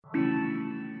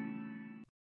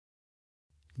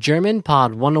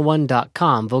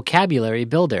GermanPod101.com Vocabulary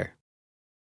Builder.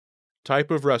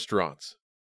 Type of restaurants.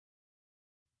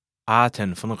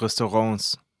 Arten von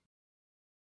Restaurants.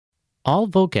 All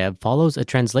vocab follows a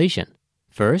translation.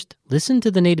 First, listen to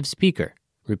the native speaker.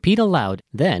 Repeat aloud,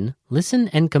 then listen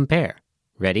and compare.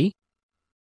 Ready?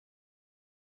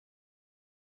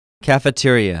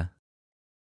 Cafeteria.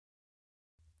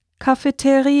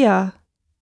 Cafeteria.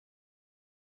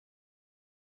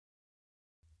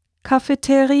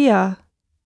 Cafeteria.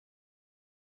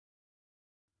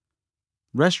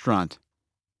 Restaurant.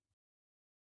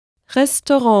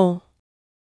 Restaurant.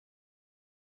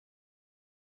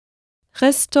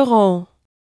 Restaurant.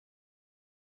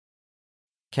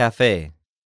 Cafe.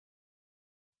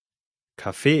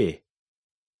 Café.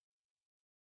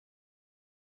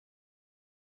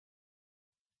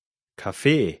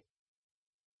 Café.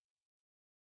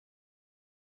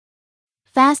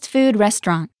 Fast food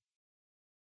restaurant.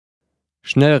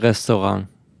 Schnellrestaurant.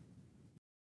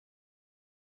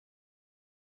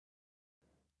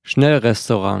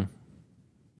 Schnellrestaurant.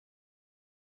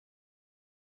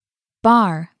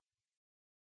 Bar.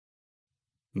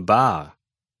 Bar.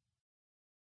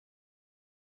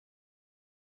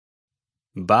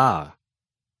 Bar.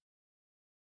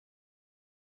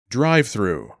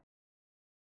 Drive-through.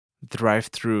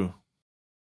 Drive-through.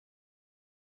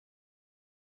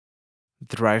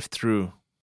 Drive-through.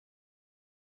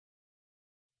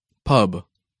 Pub.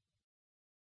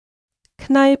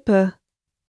 Kneipe.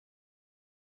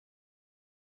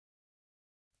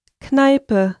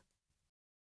 Kneipe.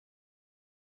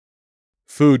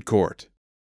 Food court.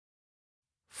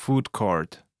 Food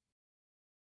court.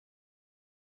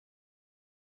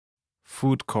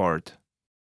 Food court.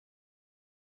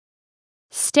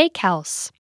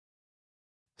 Steakhouse.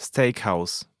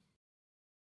 Steakhouse.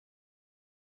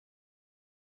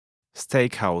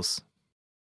 Steakhouse.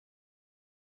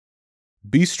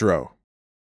 Bistro.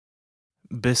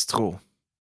 Bistro.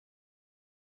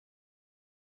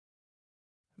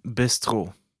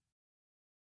 Bistro.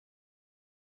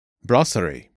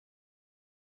 Brasserie.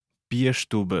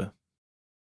 Bierstube.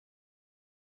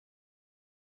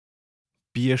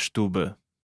 Bierstube.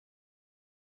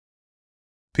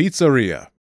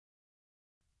 Pizzeria.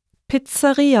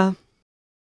 Pizzeria.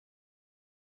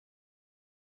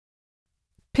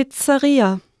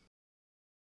 Pizzeria.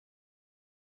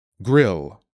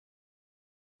 Grill.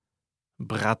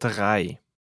 Braterei.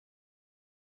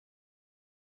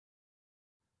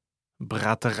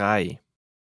 Braterei.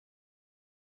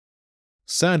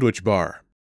 Sandwich bar.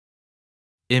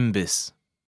 Imbiss.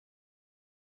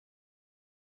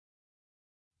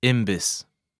 Imbiss.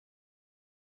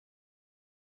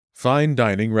 Fine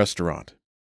dining restaurant.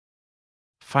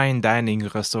 Fine dining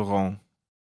restaurant.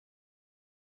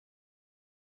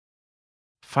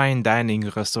 Fine dining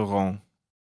restaurant.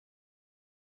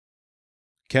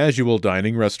 Casual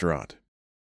dining restaurant.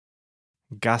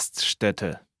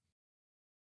 Gaststätte.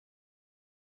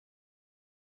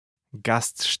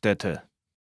 Gaststätte.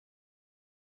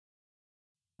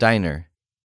 Diner.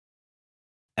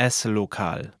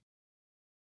 Esslokal.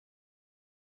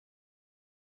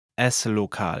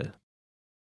 Esslokal.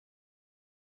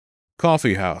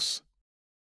 Coffee house.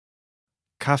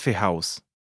 Kaffeehaus.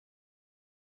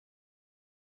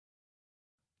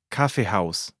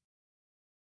 Kaffeehaus.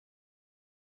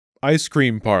 Ice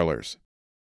cream parlors.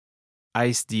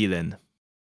 Eisdielen.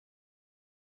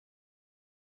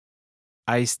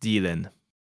 Eisdielen.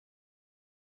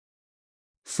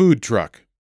 Food truck.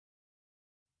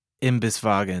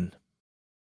 Imbisswagen.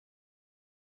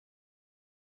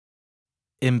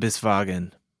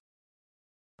 Imbisswagen.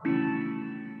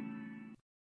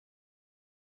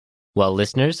 Well,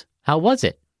 listeners, how was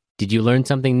it? Did you learn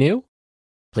something new?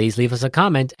 Please leave us a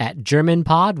comment at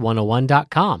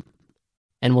GermanPod101.com.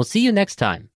 And we'll see you next time.